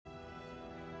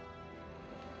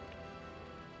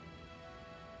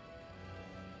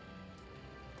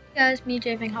Hey guys, me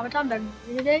JPing Hobbiton back with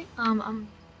you today. I'm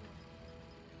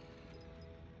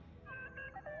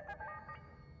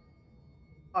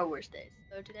Star Wars days.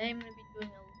 So today I'm gonna be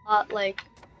doing a lot,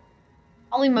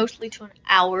 probably mostly to an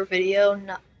hour video,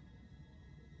 not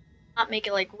make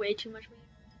it like way too much.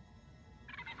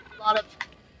 A lot of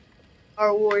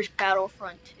Star Wars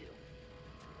Battlefront 2.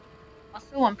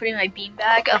 Also, I'm putting my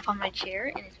beanbag up on my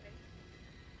chair, and it's very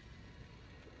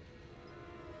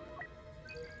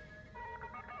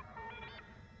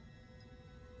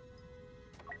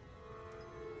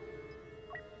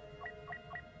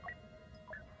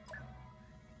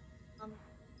um.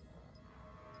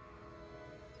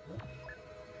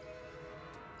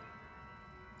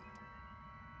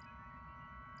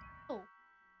 Oh,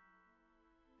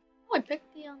 I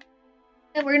picked the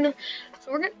Yeah, we're gonna.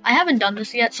 So we're gonna. I haven't done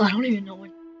this yet, so I don't even know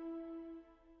what.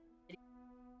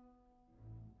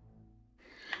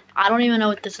 I don't even know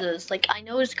what this is. Like, I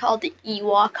know it's called the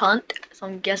Ewok Hunt, so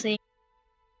I'm guessing.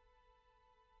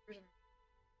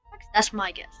 That's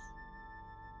my guess.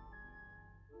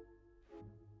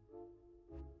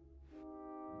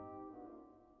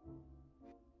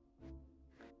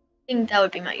 I think that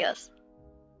would be my guess.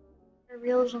 The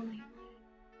realism.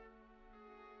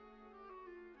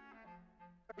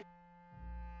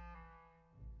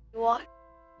 What?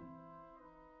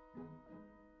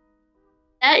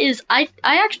 That is, I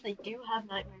actually do have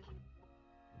nightmares.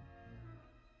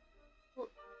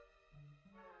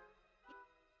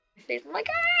 I'm like,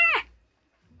 ah!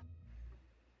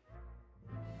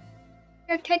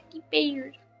 They're teddy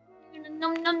bears. They're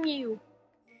gonna num you.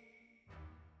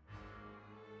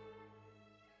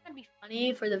 That'd be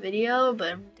funny for the video,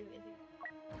 but I'm doing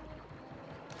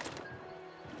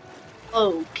it.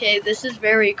 Okay, this is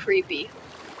very creepy.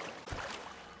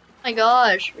 Oh my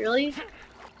gosh, really? I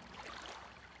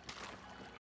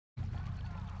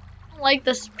don't like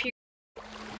this.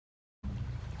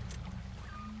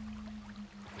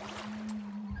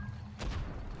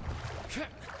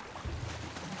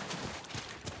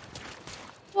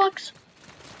 Walks.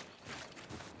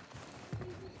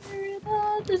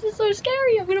 This is so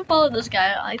scary. I'm gonna follow this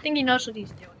guy. I think he knows what he's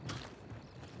doing.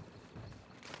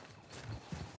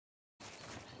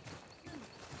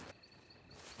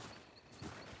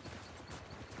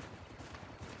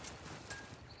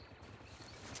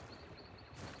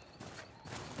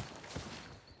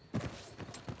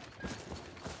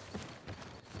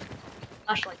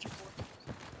 Flashlights are cool.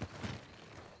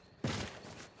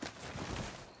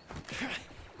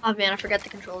 Oh man, I forgot the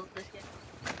controls of this game.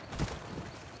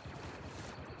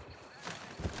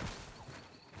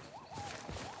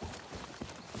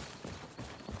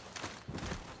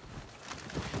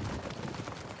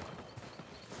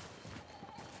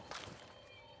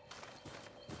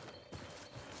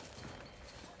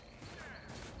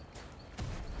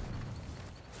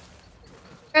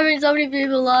 I mean, so many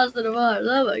people lost their lives.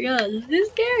 Oh my god, this is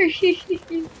scary.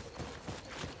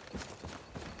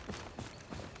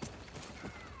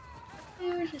 They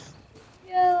were just,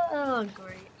 yeah, oh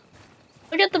great.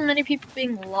 Look at the many people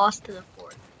being lost to the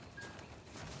forest.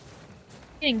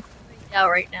 I'm getting freaked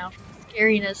out right now from the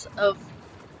scariness of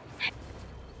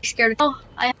scared. Oh,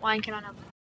 why can I not?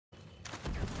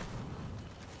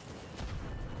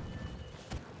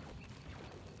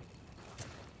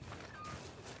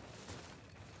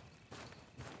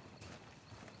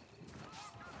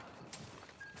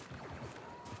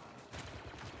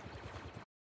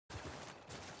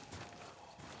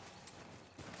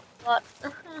 What?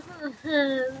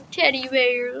 Teddy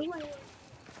bears.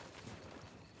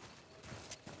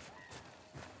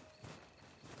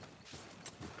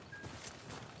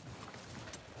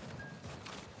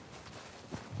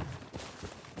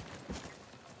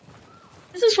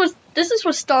 This is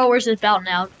what Star Wars is about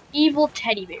now. Evil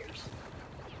teddy bears.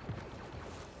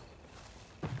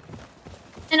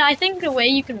 And I think the way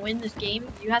you can win this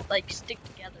game, you have to like stick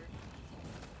together.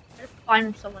 You have to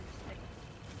find someone to stick.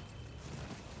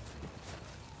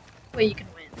 The way you can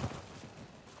win.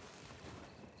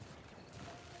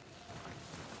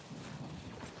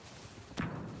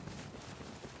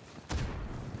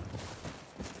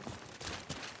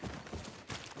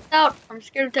 Out! I'm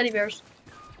scared of teddy bears.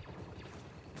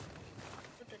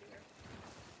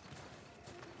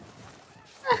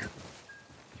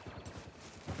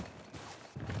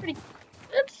 Pretty.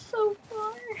 It's so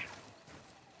far.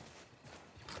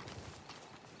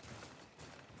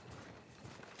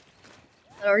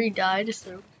 I already died,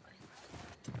 so.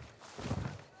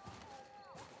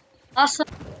 Awesome.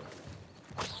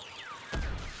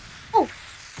 Oh.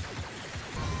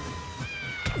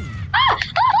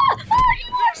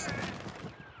 Yes!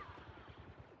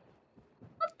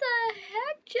 What the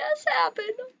heck just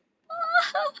happened?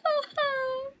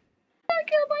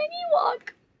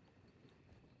 Ewok.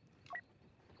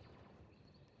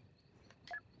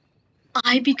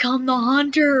 I become the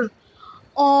hunter.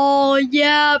 Oh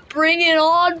yeah, bring it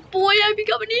on, boy! I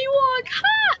become an Ewok.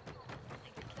 Ha! I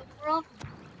can kill more often.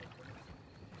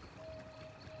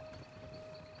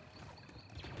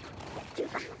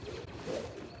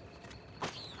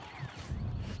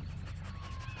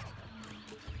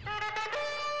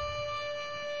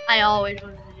 I always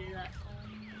wanted to do that.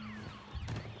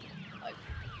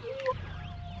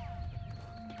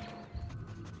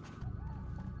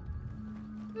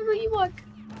 Ewok.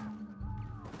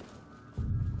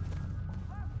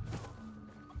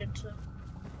 So.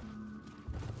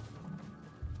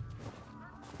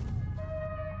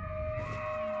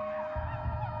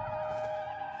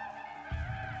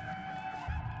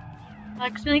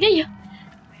 Ewok's gonna get you.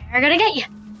 We're gonna get you.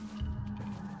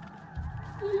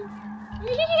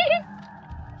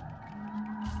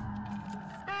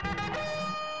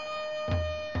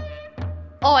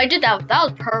 Oh, I did that. That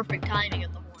was perfect timing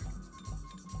of the horn.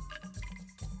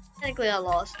 Technically, I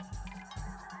lost.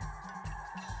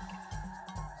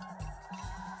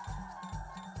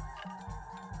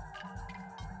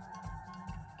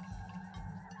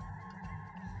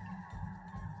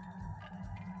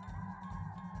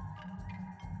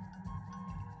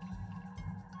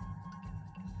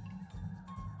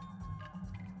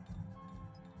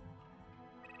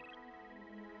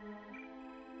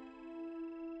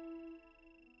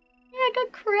 Yeah, I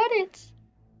got credits.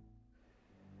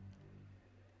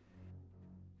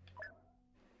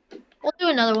 We'll do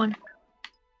another one.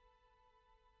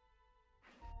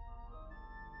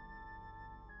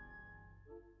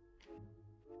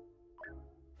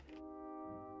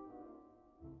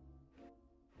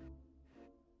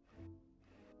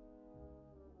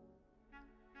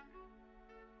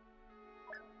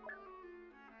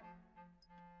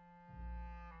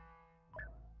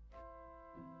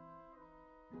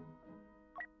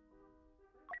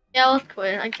 Yeah, let's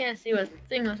quit. I can't see what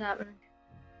thing was happening.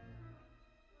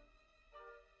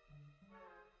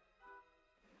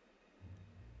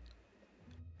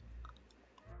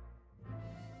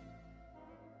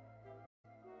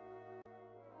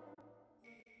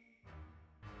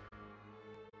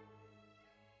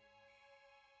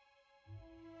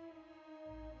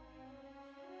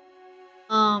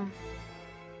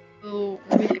 Oh,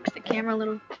 let me fix the camera a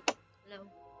little.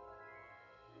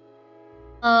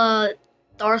 No.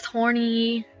 Darth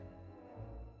Horny,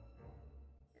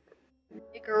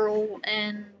 the girl,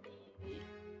 and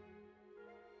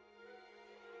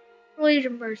the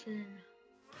Asian person.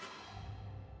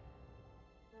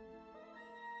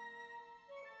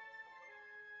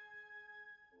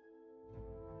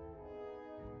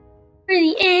 For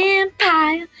the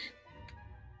Empire.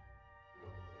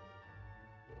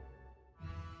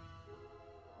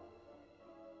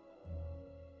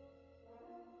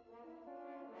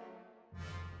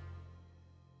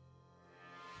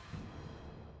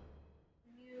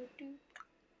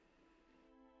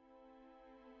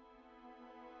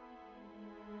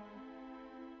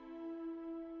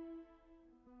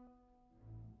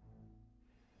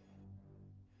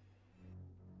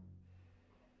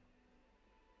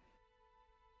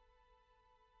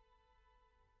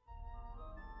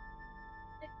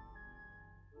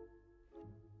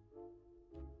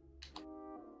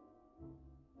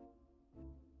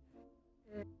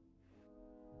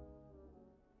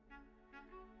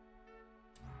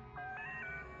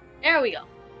 There we go.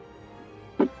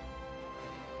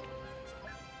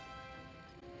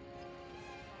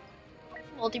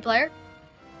 Multiplayer.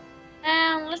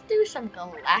 And let's do some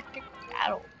galactic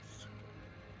battles.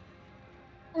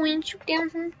 Going shoot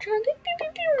down from I feel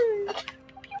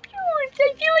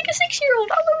like a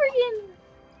 6-year-old all over again.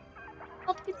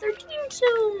 I'll be 13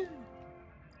 soon.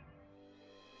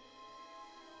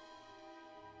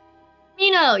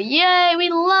 Kamino, yay, we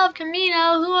love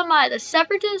Kamino. Who am I, the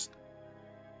Separatist?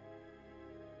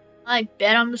 I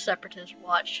bet I'm the Separatist.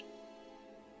 Watch.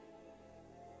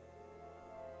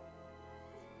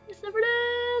 The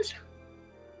Separatist.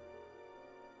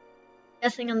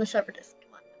 Guessing I'm the Separatist.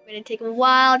 Come on, I'm gonna take a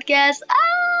wild guess.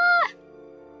 Ah!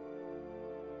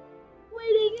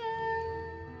 Waiting.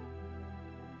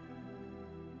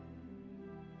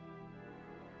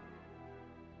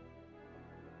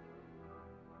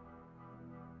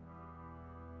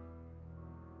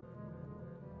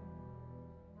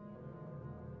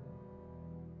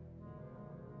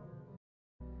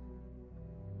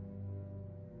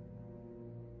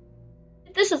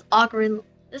 This is awkward.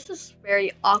 This is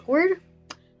very awkward.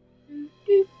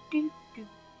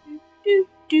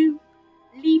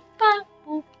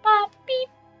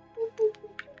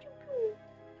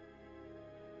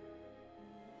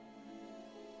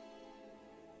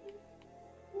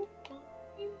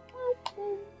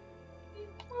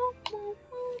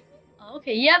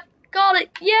 Okay, yep, got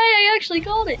it. Yay, I actually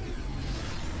got it.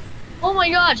 Oh my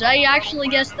gosh, I actually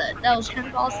guessed that. That was kind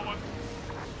of awesome.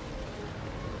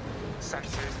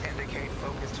 Sensors indicate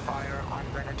focused fire on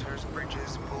Venator's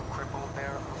bridges will cripple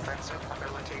their offensive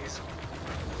abilities.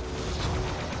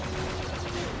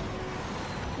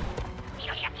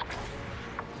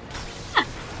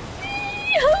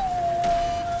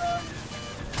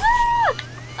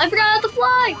 I forgot how to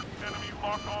fly! Enemy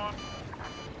lock on.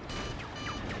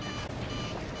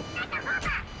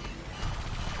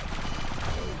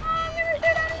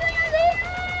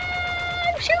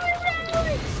 I'm shooting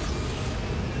randomly!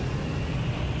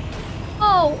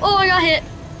 Oh, I got hit.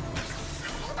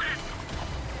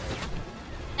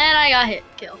 And I got hit.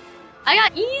 Kill. I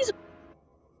got easy.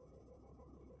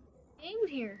 Aim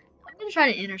here. I'm gonna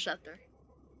try to intercept her.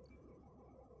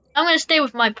 I'm gonna stay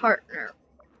with my partner,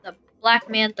 the Black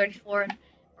Man 34 and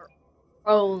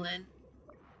Roland.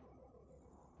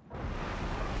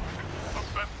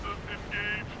 Offensive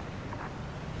engage.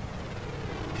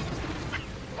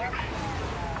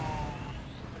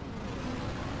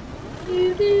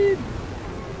 Doo-doo.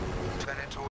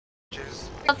 Venator bridges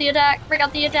Break out the attack, break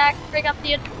out the attack, break out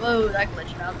the attack. Whoa, that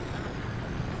glitched out.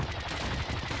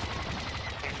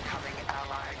 incoming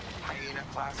allied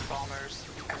Hyena-class bombers.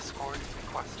 Escort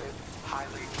requested.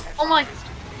 Highly Oh my. advised.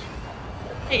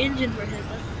 The engines were hit.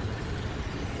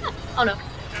 Oh no.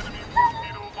 Enemy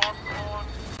torpedo lock on.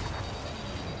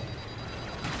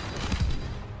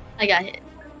 I got hit.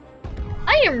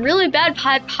 I am really bad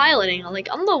at piloting.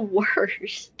 I'm the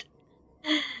worst.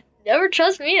 Never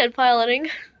trust me at piloting.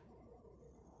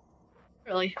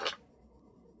 Really.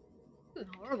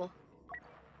 Horrible.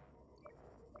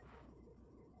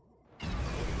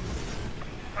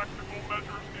 Tactical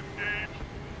measures engaged.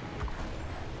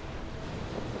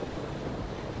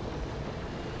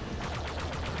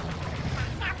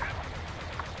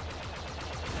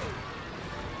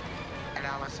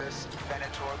 Analysis.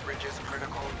 Venator bridges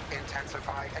critical.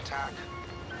 Intensify attack.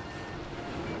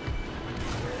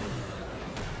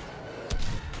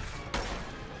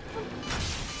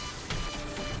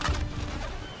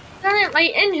 Darn it,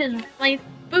 my engine, my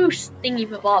boost thingy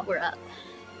bob were up.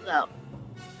 So.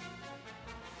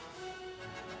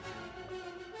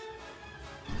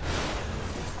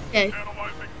 Okay.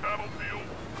 Analyzing battlefield.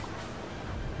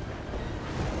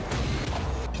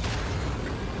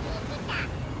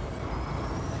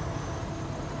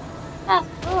 Ah,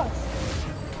 oh.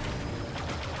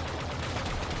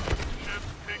 Ship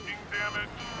taking damage.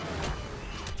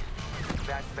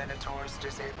 That Venator's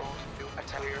disabled. To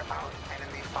clear out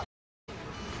enemy fire.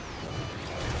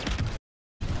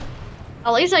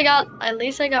 At least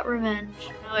I got revenge.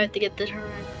 Now I have to get this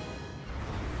revenge.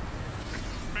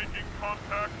 Making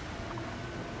contact.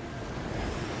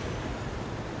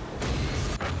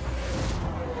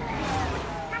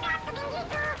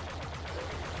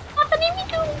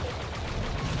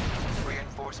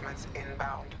 Reinforcements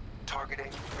inbound.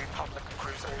 Targeting Republic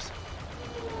cruisers.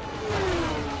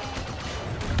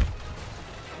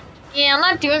 Yeah, I'm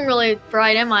not doing really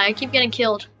bright, am I? I keep getting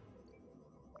killed.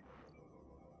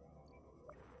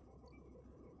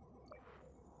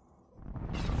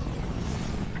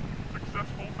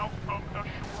 Successful outcome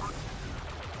assured.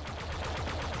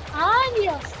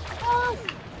 Adios. Oh.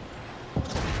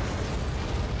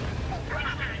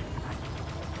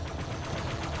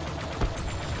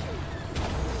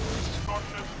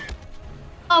 Cautious.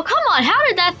 Oh, come on. How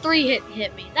did that 3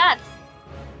 hit me? That's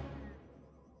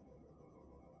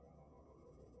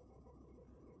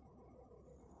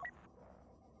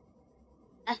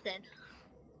it.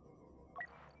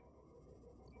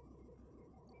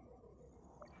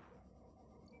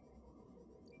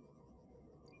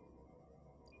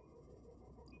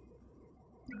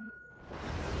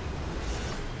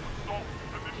 Assault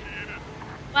initiated.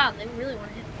 Wow, they really want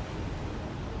to hit me.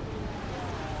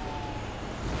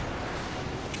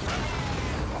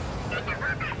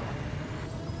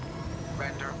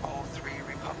 Render all 3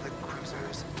 Republic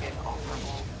cruisers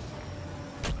inoperable.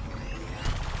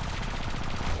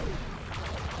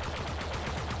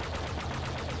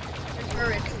 The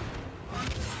turret.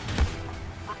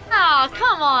 Oh,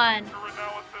 come on. Your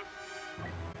analysis.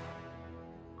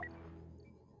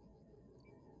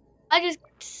 I just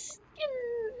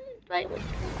right. We've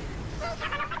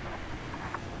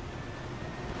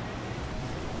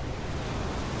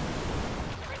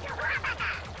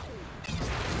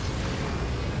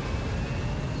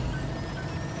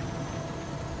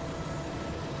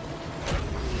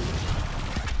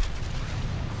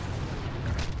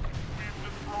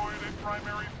destroyed a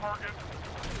primary target.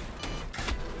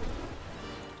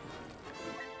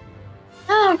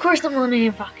 Oh, of course the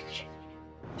Millennium Falcon.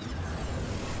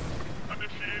 An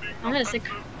I'm gonna sick.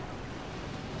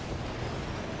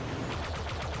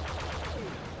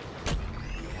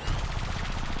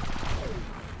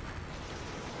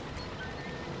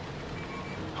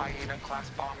 Hyena-class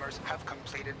bombers have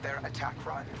completed their attack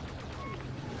run.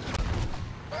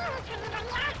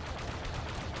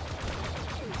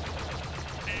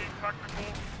 Being tactical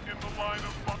in the line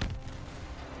of fire.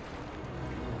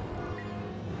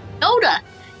 Yoda!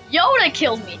 Yoda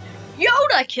killed me!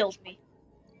 Yoda killed me!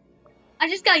 I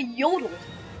just got yodeled.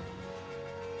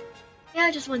 Yeah,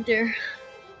 I just went there.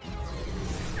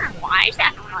 Why is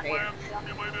that not it? Plan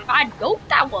formulated. God, dope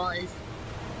that was.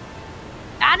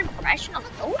 Bad impression of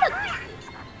Yoda this is.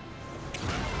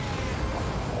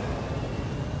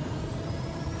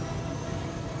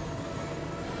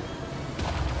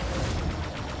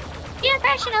 The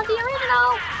impression of the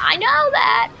original. I know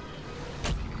that.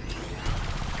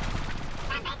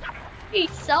 Hey,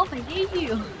 self, I hate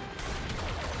you. And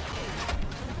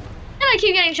I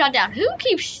keep getting shot down. Who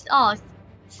keeps?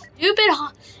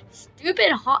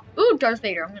 Stupid hot. Ooh, Darth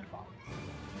Vader. I'm gonna fall.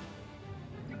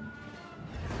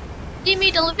 Give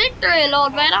me the victory,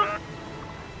 Lord Vader.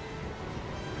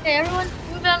 Hey, everyone,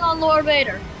 move in on Lord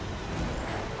Vader.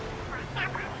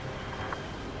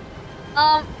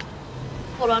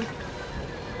 Hold on.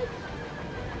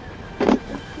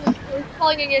 We're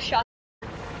probably gonna get shot.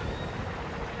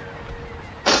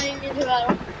 Running into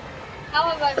battle. How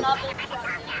have I not been shot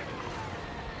yet?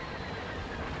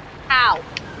 How?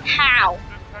 How?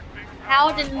 Detecting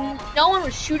How did no one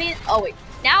was shooting? Oh wait,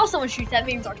 now someone shoots at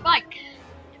me and starts fighting.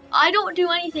 I don't do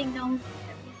anything, no.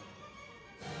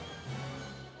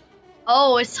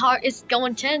 Oh, it's hard. It's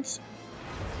going tense.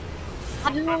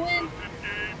 I'm gonna win.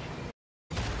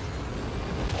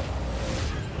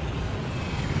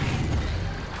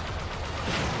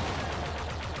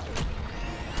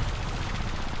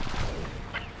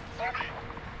 engage.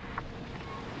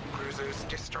 Cruisers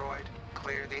destroyed.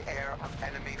 Clear the air of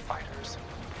enemy fighters.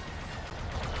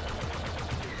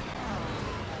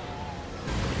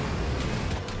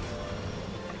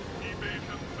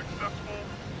 Evasion successful.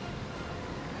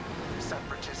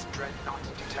 Separatist dreadnought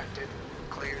detected.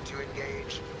 Clear to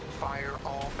engage. Fire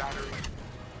all battery.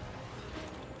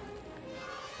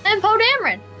 And Poe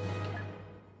Dameron.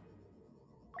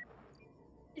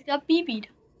 He's got BB'd.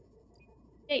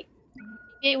 Hey,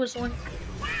 Gate was the one.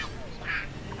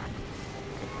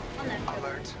 On that.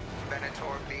 Alert.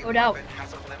 Venator beam Go down. weapon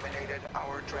has eliminated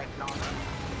our dreadnought.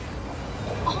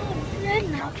 Oh,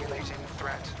 Dreadnought. Calculating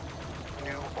threat.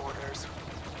 New orders.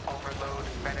 Overload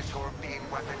Venator beam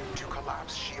weapon to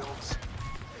collapse shields.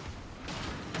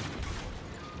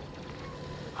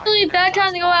 Really bad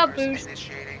time to go out, Bombers Boost.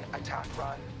 Initiating attack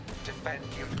run. Defend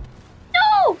unit.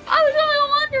 No! I was gonna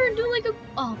go under and do like a.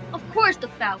 Oh, of course the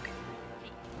Falcon.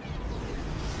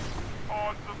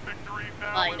 Odds of victory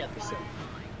now. Line up so high.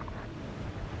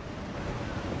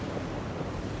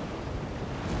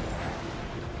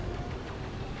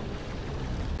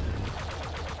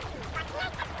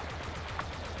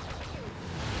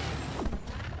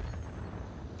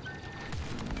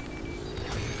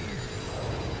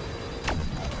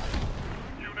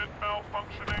 Unit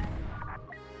malfunctioning.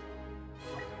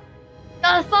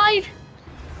 Got a 5.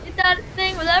 Get that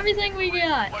thing with everything we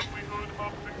got. Likelihood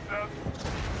of success.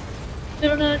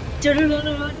 Dun dun dun dun dun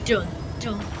dun dun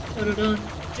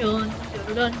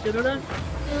dun dun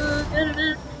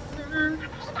dun.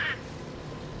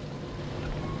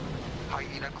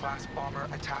 Hyena-class bomber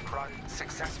attack run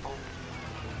successful.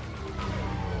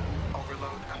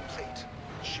 Overload complete.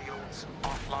 Shields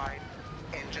offline.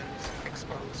 Engines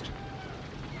exposed.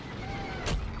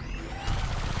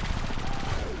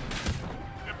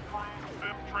 Improved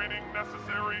sim training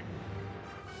necessary.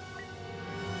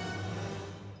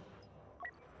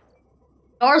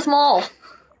 Darth Maul.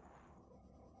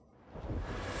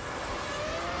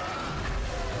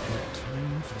 The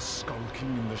time for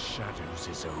skulking in the shadows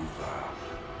is over.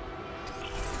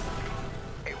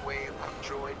 A wave of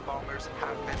droid bombers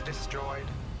have been destroyed.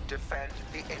 Defend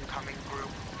the incoming group.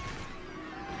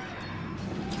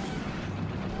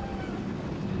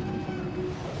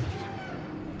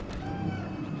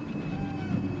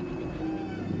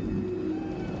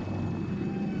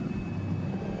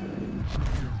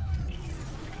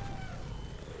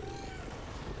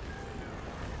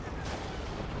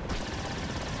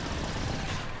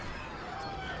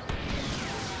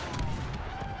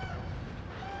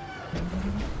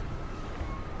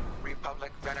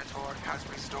 Republic Venator has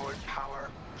restored power.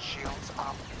 Shields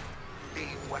up.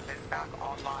 Beam weapon back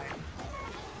online.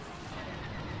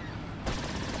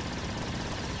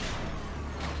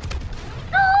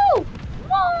 No!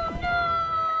 Oh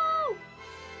no!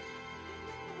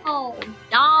 Oh Oh,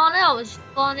 darn, that was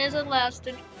fun as it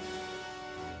lasted.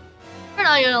 We're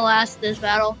not gonna last this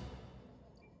battle.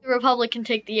 The Republic can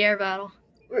take the air battle.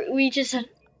 We just...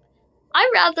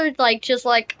 I'd rather, like, just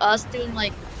like us doing,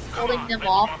 like, holding them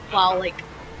off while, like,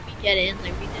 we get in.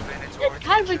 Like, we did. It's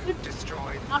kind of a good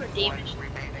amount of damage.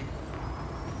 Remaining.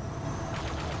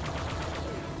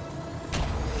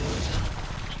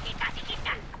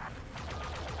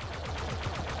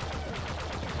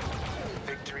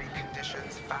 Victory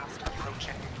conditions fast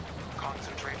approaching.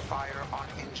 Concentrate fire on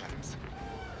engines.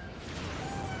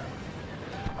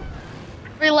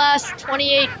 Every last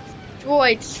 28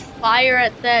 droids fire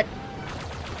at that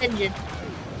engine.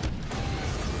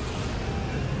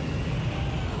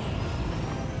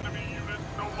 Enemy units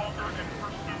no longer in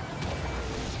pursuit.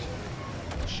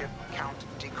 Ship count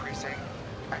decreasing.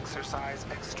 Exercise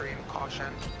extreme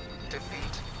caution.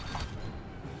 Defeat.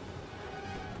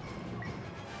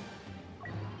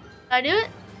 Did I do it?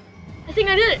 I think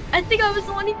I did it. I think I was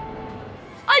the one who...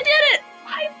 I did it!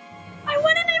 I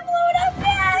went in and blew it up!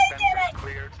 Yeah, I did it!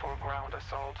 Cleared for ground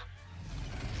assault.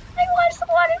 I was the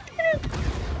one who did it!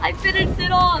 I finished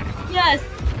it off! Yes!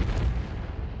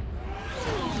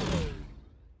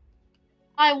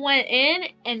 I went in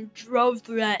and drove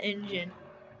through that engine.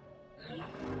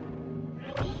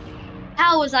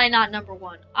 How was I not number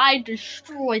one? I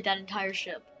destroyed that entire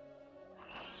ship.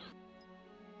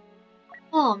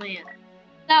 Oh man.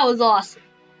 That was awesome.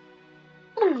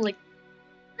 Like,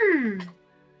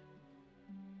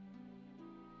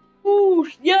 Ooh,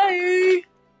 yay!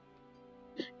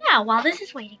 Now, while this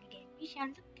is waiting again, be sure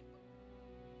to...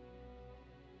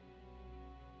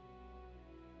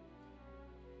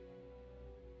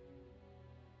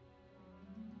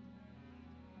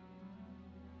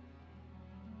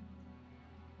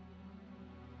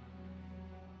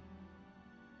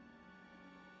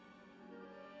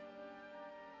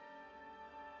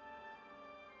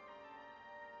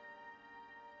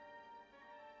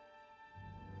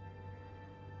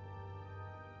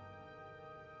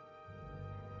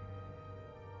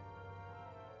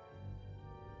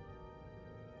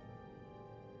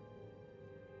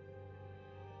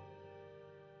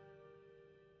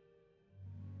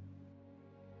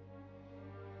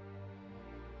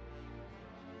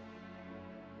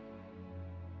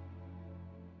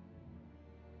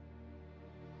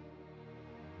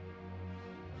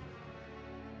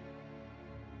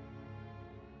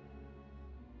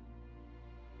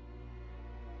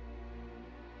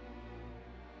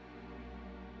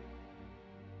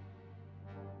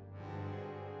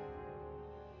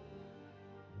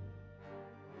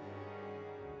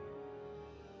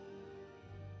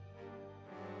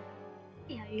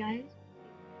 Yeah, you guys.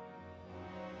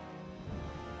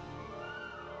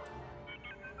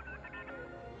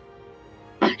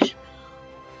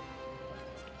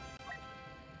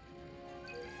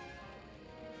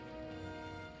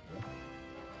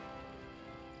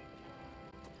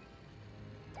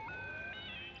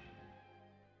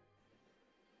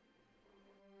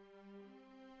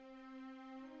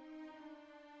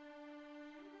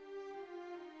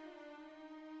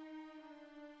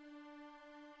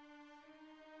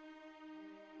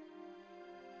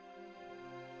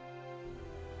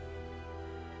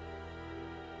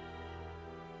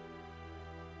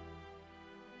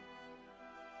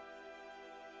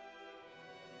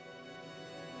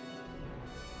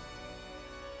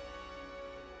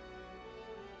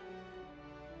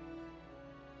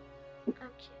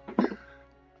 Okay.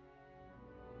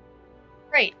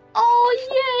 Great. Oh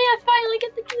yay! I finally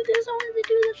get to do this. I wanted to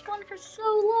do this one for so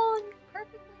long.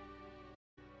 Perfectly.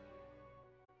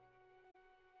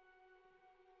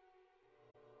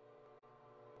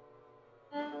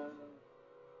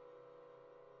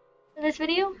 For this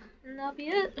video, and that'll be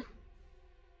it.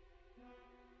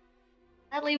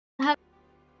 Sadly, we'll have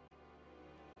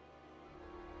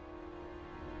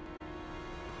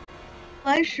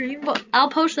live stream, but I'll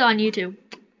post it on YouTube.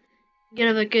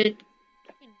 Get a good.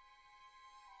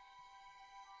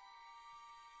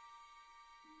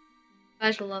 You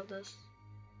guys will love this.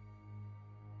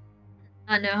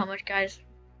 I know how much guys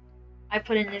I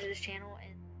put into this channel,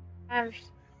 and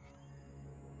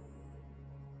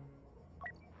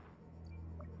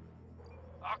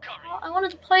I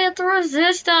wanted to play at the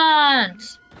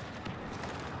Resistance.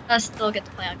 I still get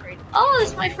to play on Crate. Oh,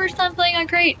 this is my first time playing on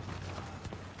Crate.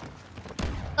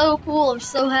 So cool! I'm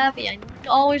so happy. I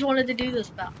always wanted to do this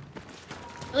battle.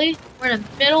 Really? We're in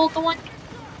the middle of the one.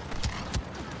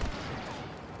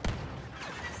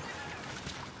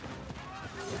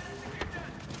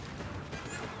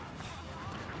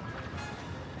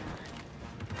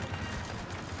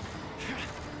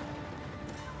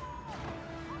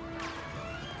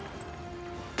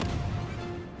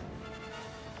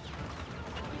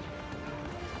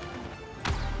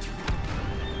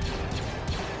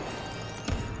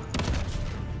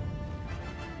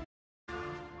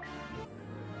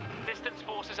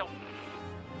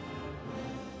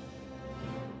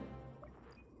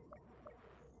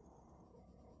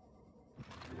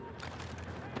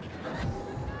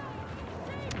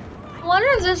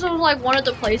 because this was like one of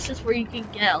the places where you can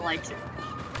get lightsabers.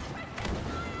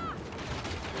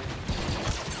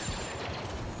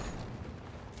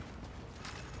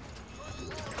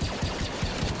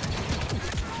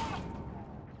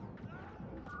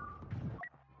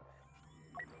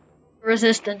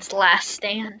 Resistance last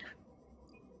stand.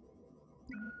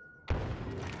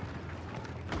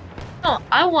 Oh,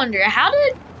 I wonder how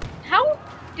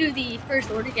do the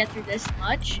First Order get through this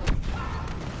much?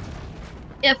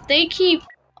 If they keep,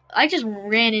 I just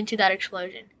ran into that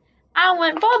explosion. I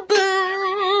went boom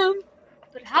boom.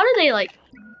 But how do they like?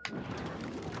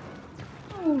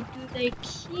 Oh, do they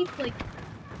keep like?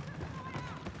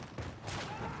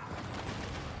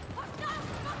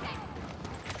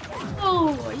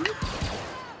 Oh, are you?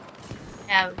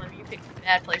 Yeah, remember you picked a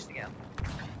bad place to go.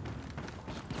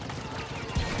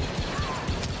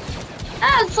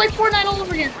 Ah, it's like Fortnite all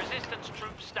over again. Resistance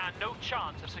troops stand no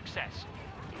chance of success.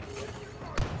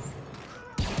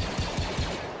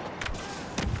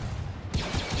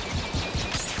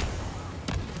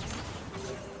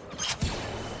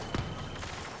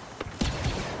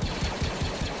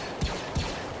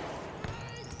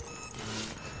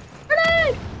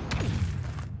 Grenade!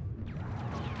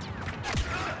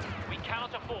 We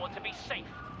cannot afford to be safe.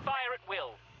 Fire at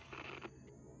will.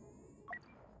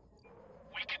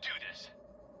 We can do this.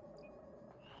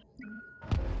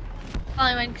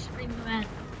 Following Supreme Command.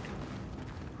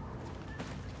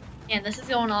 Man, this is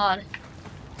going on.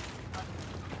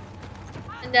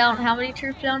 And down, how many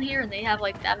troops down here? And they have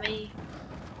like that many.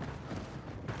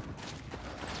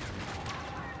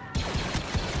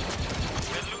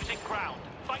 We're losing ground.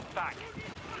 Fight back.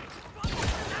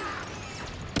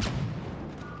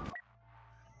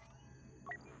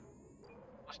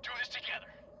 Let's do this together.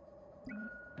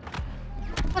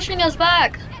 Pushing us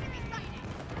back.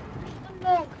 Come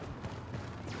back.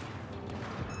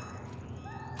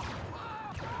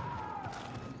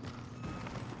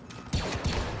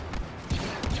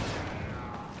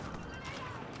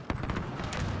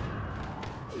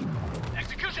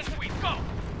 Execution sweep, go!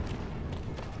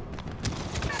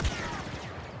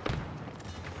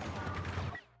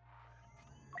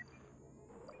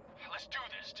 Let's do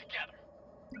this together.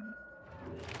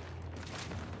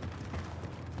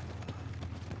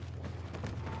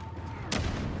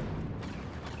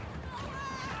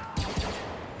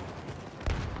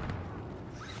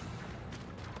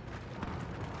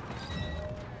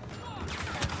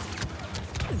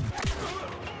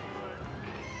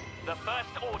 The First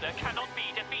Order cannot be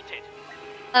defeated.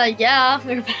 Yeah,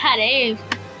 we're bad aim.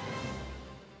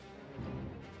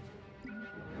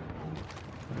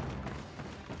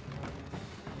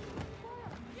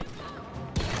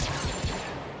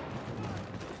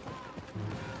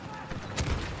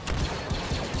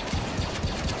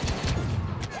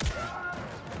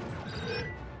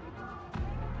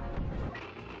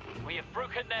 We have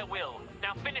broken their will.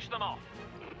 Now finish them off.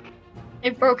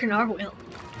 They've broken our will.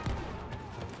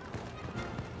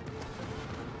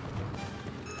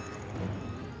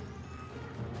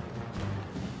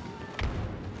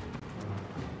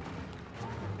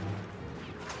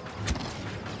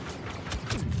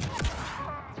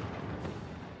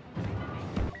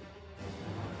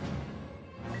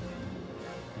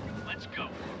 Let's go.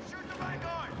 Shoot the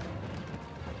vanguard.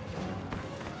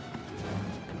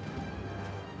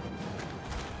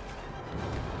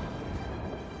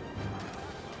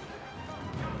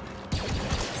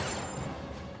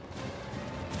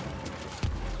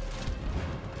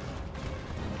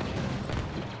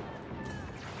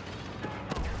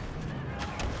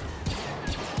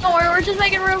 Don't worry, we're just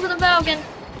making room for the Falcon.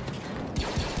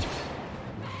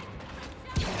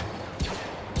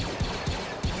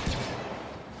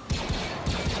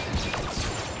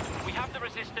 We have the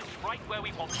resistance right where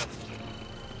we want them.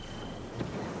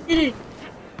 Did it?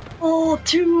 Oh,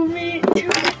 two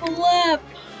people left.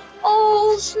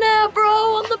 Oh snap,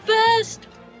 bro! I'm the best.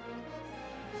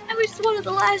 I was one of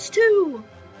the last two.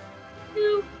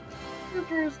 Two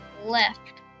troopers left.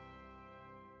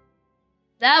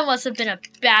 That must have been a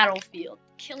battlefield.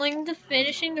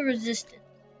 Finishing the resistance.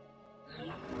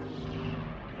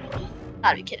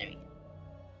 Gotta be kidding me.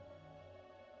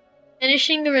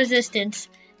 Finishing the resistance,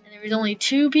 and there was only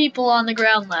two people on the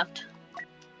ground left.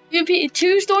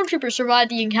 Two stormtroopers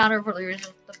survived the encounter for the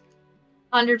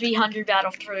 100v100 battle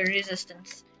for the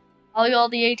resistance. All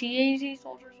the AT-AT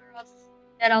soldiers are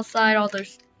dead outside. All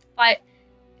those fight.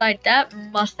 Like that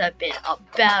must have been a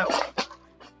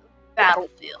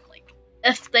battlefield. Like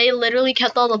if they literally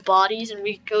kept all the bodies and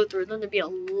we could go through them, there'd be a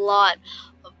lot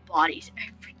of bodies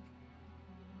everywhere.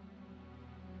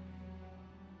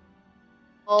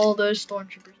 All those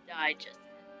stormtroopers died just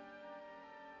then.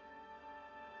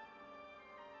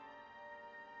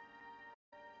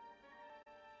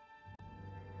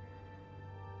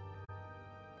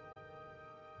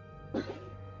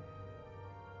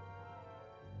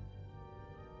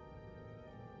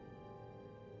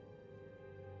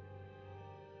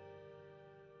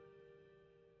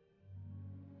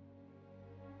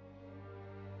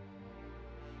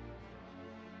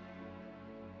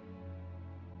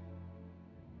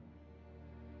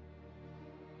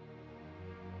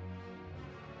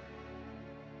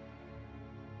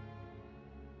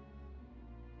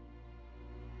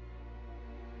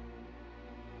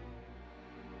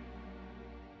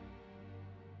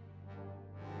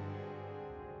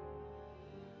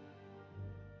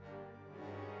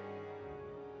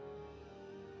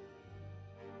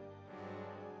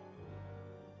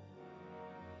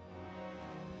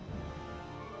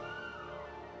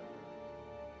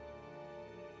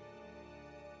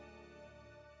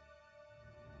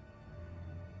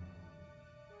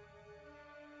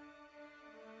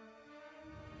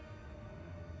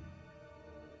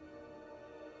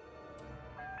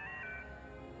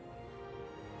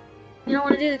 You don't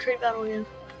want to do the crate battle again.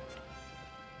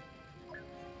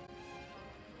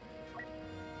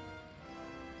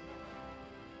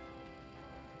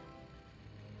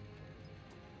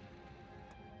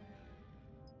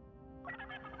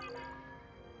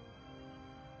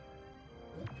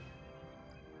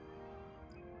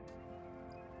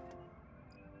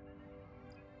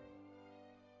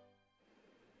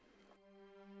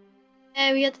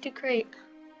 Hey, we have to do crate.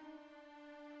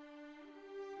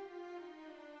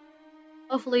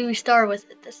 Hopefully we start with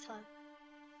it this time.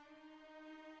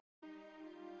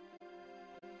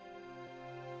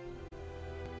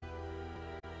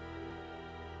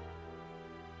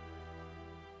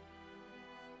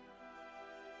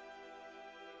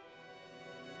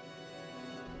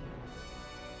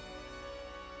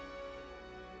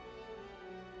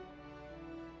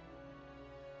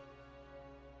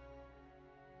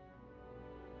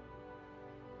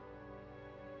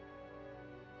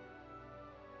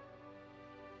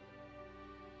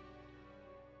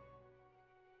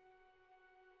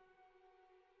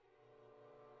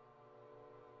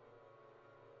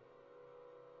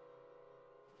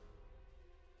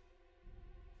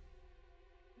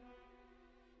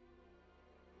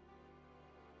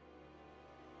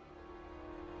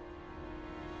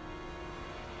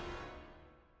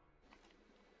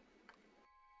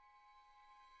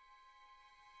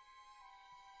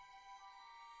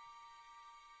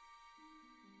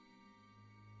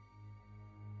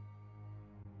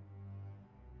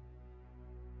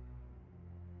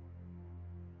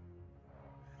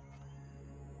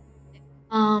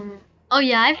 Oh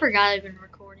yeah, I forgot I've been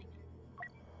recording.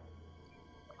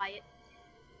 Quiet.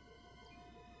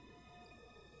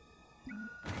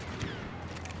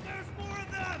 There's more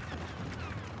of them!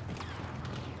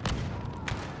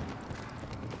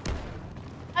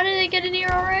 How did they get in here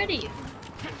already?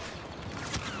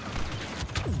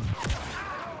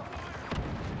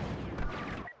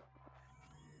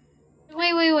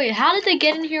 Wait, how did they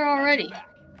get in here already?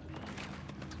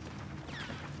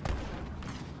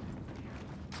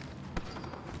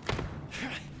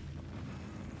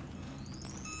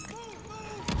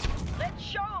 Let's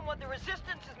show them what the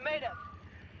resistance is made of.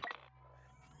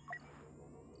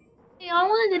 Hey, I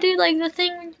wanted to do like the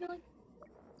thing when you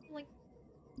like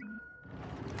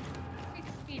big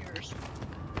speeders.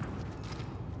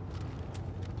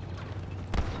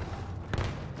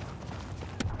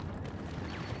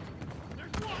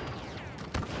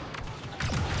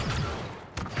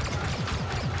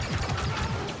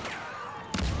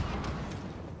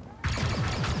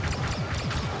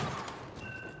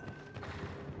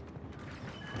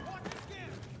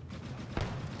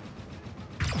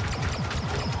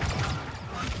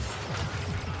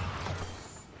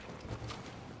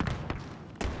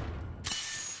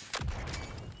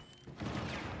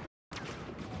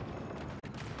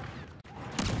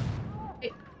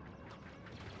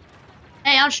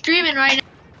 Hey, I'm streaming right now.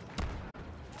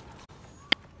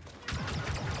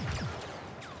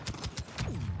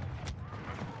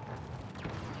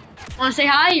 Wanna say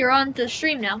hi? You're on the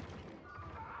stream now.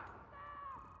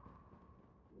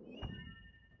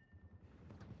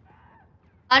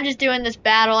 I'm just doing this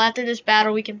battle. After this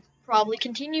battle, we can probably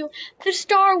continue the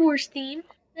Star Wars theme.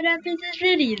 But after this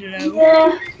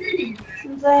video,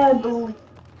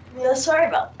 Yeah, sorry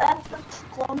about that. That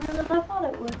took longer than I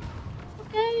thought it would.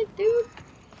 okay, dude.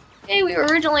 Hey, we were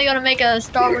originally gonna make a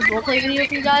Star Wars roleplay video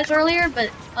for you guys earlier, but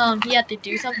he had to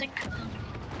do something.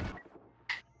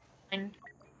 And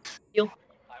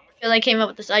I came up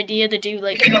with this idea to do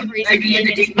like a crazy thing,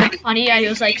 and it's funny. I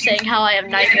was like saying how I have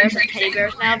nightmares of teddy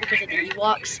bears now because of the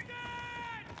Ewoks.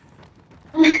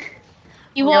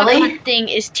 Ewok Really? hunting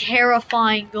is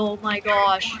terrifying. Oh my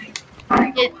gosh!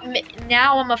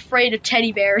 Now I'm afraid of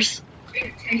teddy bears.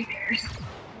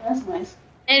 That's nice.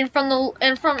 And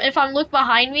if I look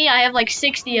behind me, I have like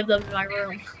 60 of them in my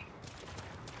room.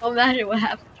 Imagine what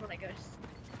happens when I go.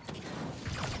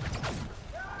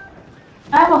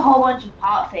 I have a whole bunch of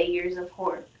pop figures of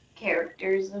Horde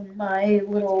characters in my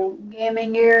little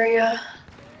gaming area.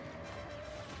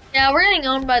 Yeah, we're getting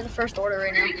owned by the First Order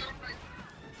right now.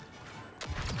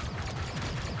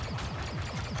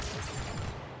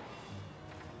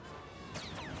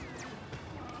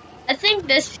 I think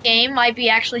this game might be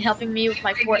actually helping me with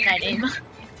my Fortnite aim.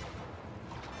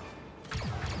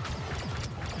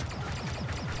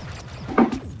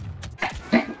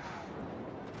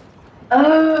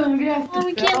 Oh, yeah. Oh,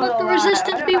 we can't let the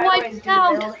resistance be wiped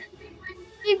out.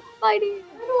 Keep fighting.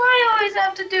 Why do I always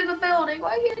have to do the building?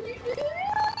 Why can't you do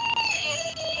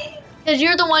it? Because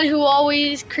you're the one who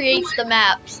always creates the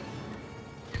maps.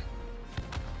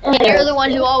 And you're the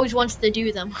one who always wants to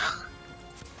do them.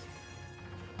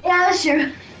 Yeah, that's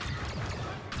true.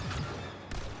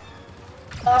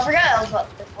 Oh, I forgot I was about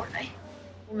to play Fortnite.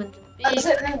 Woman's in I was B.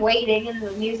 sitting there waiting, and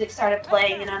the music started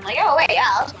playing, and I'm like, oh wait, yeah,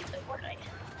 I was gonna play Fortnite.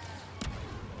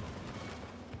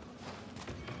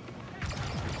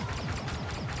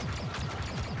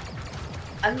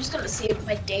 I'm just gonna see if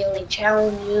my daily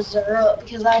challenges are up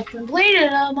because I've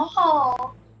completed them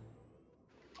all.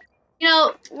 You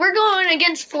know, we're going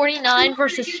against 49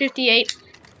 versus 58,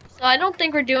 so I don't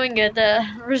think we're doing good. The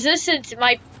resistance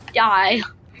might die.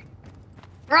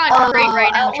 We're on great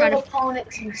right now. Trying to.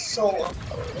 opponents in solo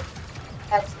mode.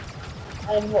 That's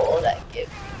what would I give?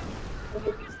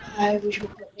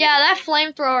 Yeah, that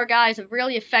flamethrower guy is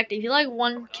really effective. He like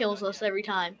one kills us every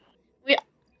time. The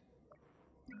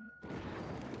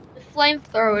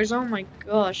flamethrowers, oh my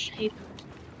gosh, hate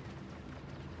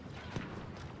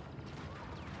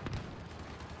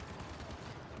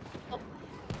them.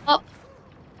 Up.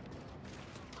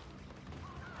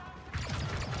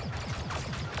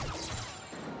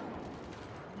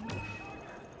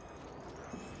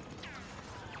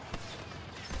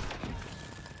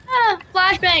 Ah,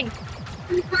 flashbang.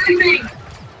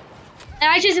 And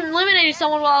I just eliminated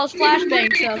someone while I was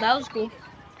flashbang, so that was cool.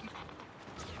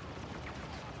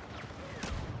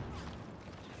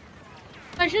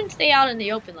 I shouldn't stay out in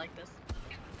the open like this.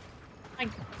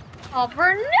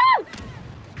 Cover, no!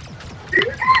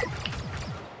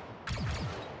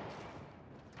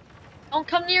 Don't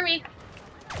come near me.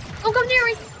 Don't come near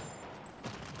me.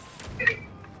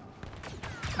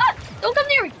 Ah, don't come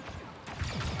near me.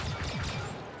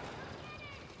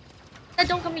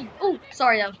 Don't come near me. Oh,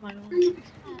 sorry, that was my one.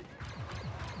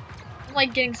 I'm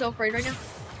like getting so afraid right now.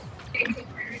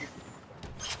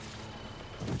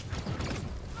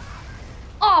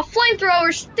 Oh,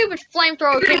 flamethrower! Stupid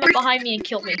flamethrower came up behind me and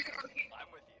killed me.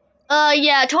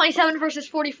 Yeah, 27 versus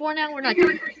 44 now. We're not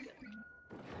doing very good.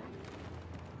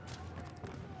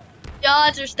 The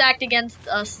odds are stacked against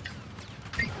us.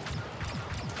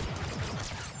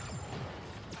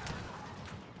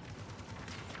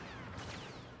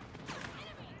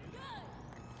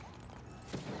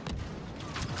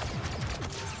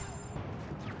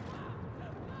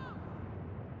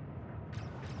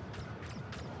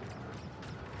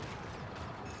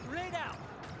 Grenade out.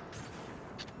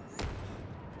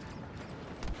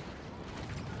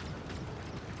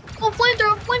 Oh,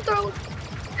 flamethrower! Flamethrower!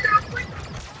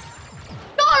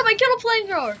 God, I killed a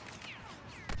flamethrower!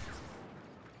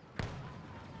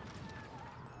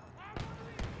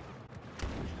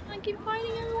 I keep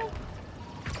fighting everyone.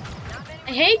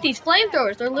 I hate these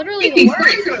flamethrowers. They're literally the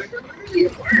worst.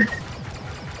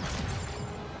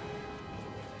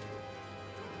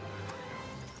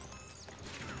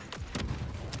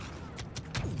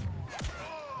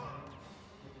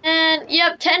 And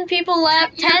yep, 10 people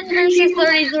left. 10 versus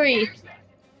 33.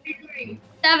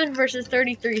 7 versus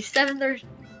 33. 7 versus.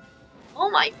 Oh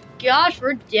my gosh,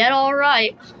 we're dead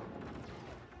alright.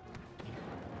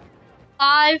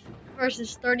 5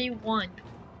 versus 31.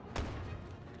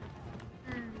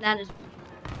 That is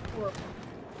horrible.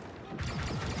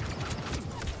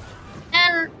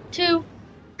 And 2.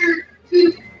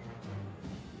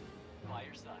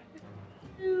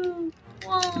 2,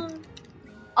 1.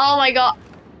 Oh my god.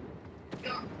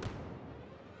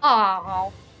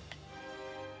 Oh.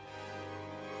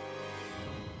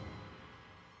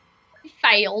 We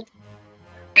failed.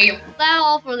 That's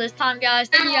all for this time, guys.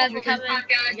 Thank you guys for coming.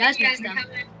 See you guys next time.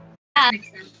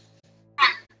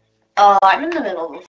 I'm in the middle of